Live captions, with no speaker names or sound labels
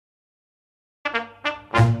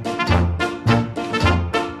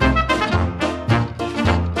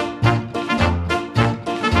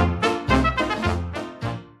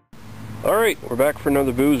Alright, we're back for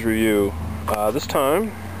another booze review. This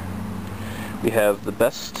time we have the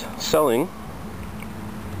best selling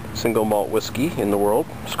single malt whiskey in the world,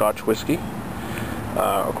 Scotch whiskey,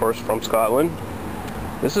 of course from Scotland.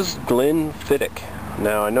 This is Glenfiddich.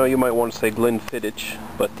 Now I know you might want to say Glenfiddich,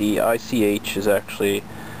 but the ICH is actually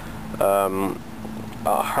a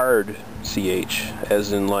hard CH,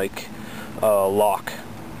 as in like Loch,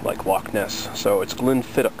 like Loch Ness. So it's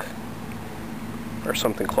Glenfiddich, or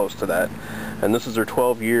something close to that. And this is their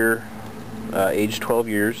 12-year, aged 12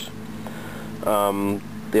 years.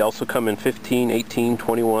 They also come in 15, 18,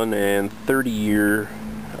 21, and 30-year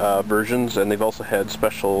versions, and they've also had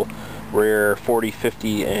special rare 40,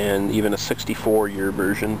 50, and even a 64-year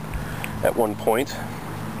version at one point.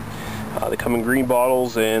 They come in green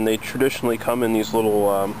bottles, and they traditionally come in these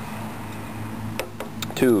little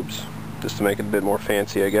tubes, just to make it a bit more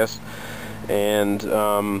fancy, I guess.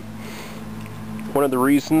 And one of the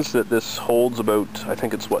reasons that this holds about, I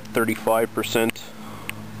think it's what, 35%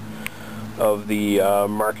 of the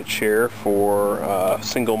market share for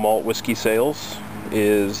single malt whiskey sales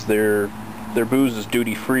is their booze is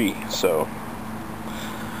duty free. So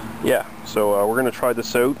yeah, so we're gonna try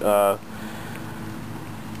this out.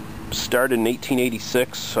 Started in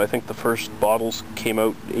 1886. I think the first bottles came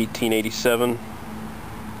out 1887.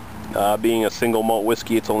 Being a single malt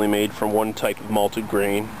whiskey, it's only made from one type of malted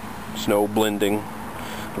grain. There's no blending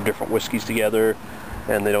of different whiskeys together,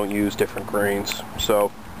 and they don't use different grains.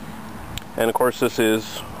 So, and of course this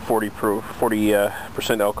is 40 proof,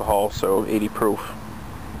 40% alcohol, so 80 proof.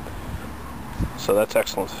 So that's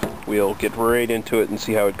excellent. We'll get right into it and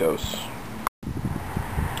see how it goes.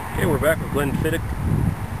 Okay, we're back with Glenfiddich.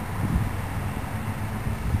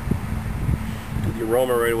 The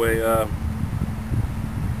aroma right away,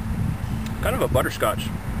 kind of a butterscotch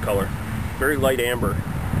color, very light amber,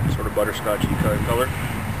 sort of butterscotchy kind of color.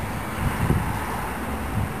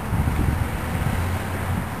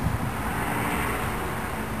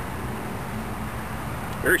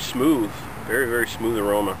 Very smooth, very smooth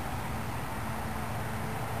aroma.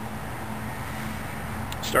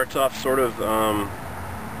 Starts off sort of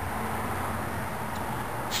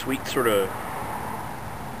sweet, sort of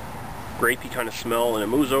grapey kind of smell, and it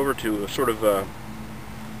moves over to a sort of a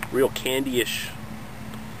real candy-ish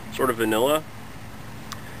sort of vanilla.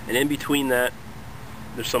 And in between that,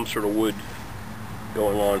 there's some sort of wood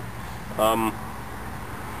going on.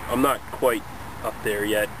 I'm not quite up there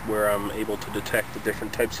yet where I'm able to detect the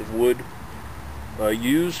different types of wood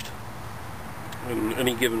used in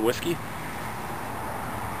any given whiskey.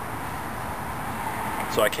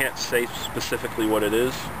 So I can't say specifically what it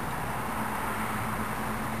is.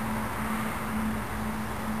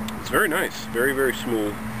 It's very nice, very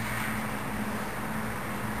smooth.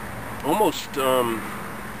 Almost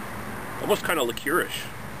kind of liqueurish.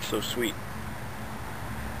 So sweet.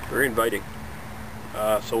 Very inviting.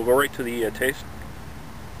 So we'll go right to the taste.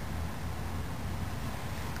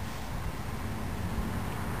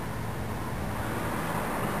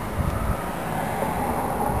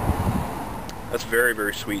 That's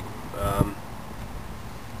very sweet.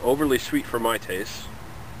 Overly sweet for my taste.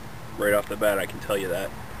 Right off the bat, I can tell you that.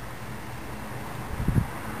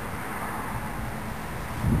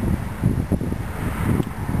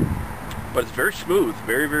 But it's very smooth,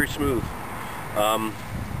 very smooth.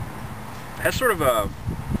 Has sort of a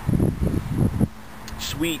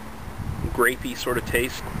sweet, grapey sort of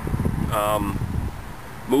taste.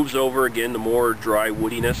 Moves over again to more dry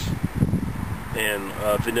woodiness and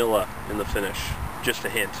vanilla in the finish, just a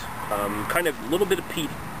hint. Kind of a little bit of peat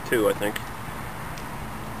too, I think.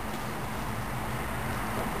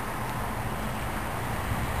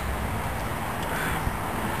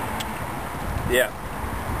 Yeah.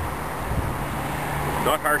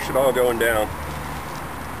 Not harsh at all going down.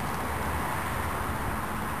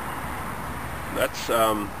 That's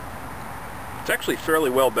it's actually fairly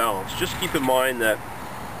well balanced. Just keep in mind that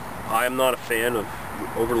I am not a fan of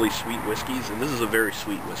overly sweet whiskeys, and this is a very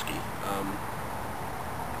sweet whiskey.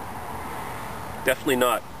 Definitely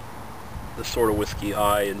not the sort of whiskey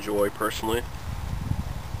I enjoy personally.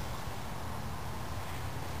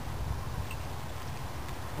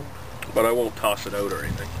 But I won't toss it out or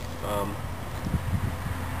anything.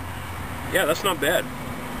 Yeah, that's not bad.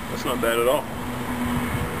 That's not bad at all.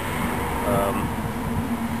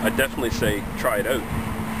 I'd definitely say try it out.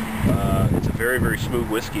 It's a very smooth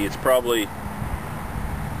whiskey. It's probably,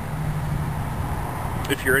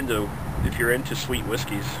 if you're into sweet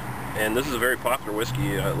whiskeys, and this is a very popular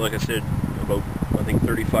whiskey. Like I said, about I think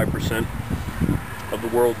 35% of the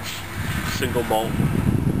world's single malt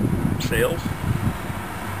sales.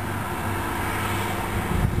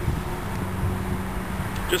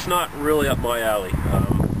 Just not really up my alley,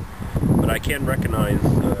 but I can recognize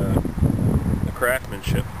the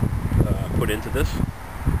craftsmanship put into this.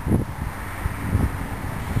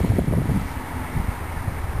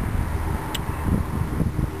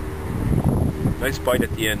 Nice bite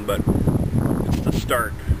at the end, but it's the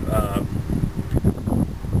start, the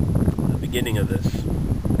beginning of this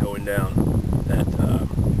going down that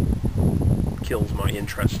kills my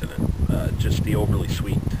interest in it. Just the overly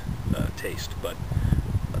sweet taste, but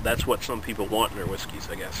that's what some people want in their whiskeys,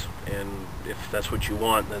 I guess. And if that's what you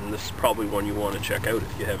want, then this is probably one you want to check out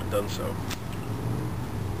if you haven't done so.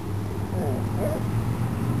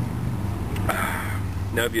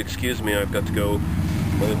 Now if you excuse me, I've got to go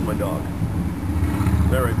play with my dog.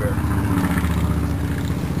 All right, Bear.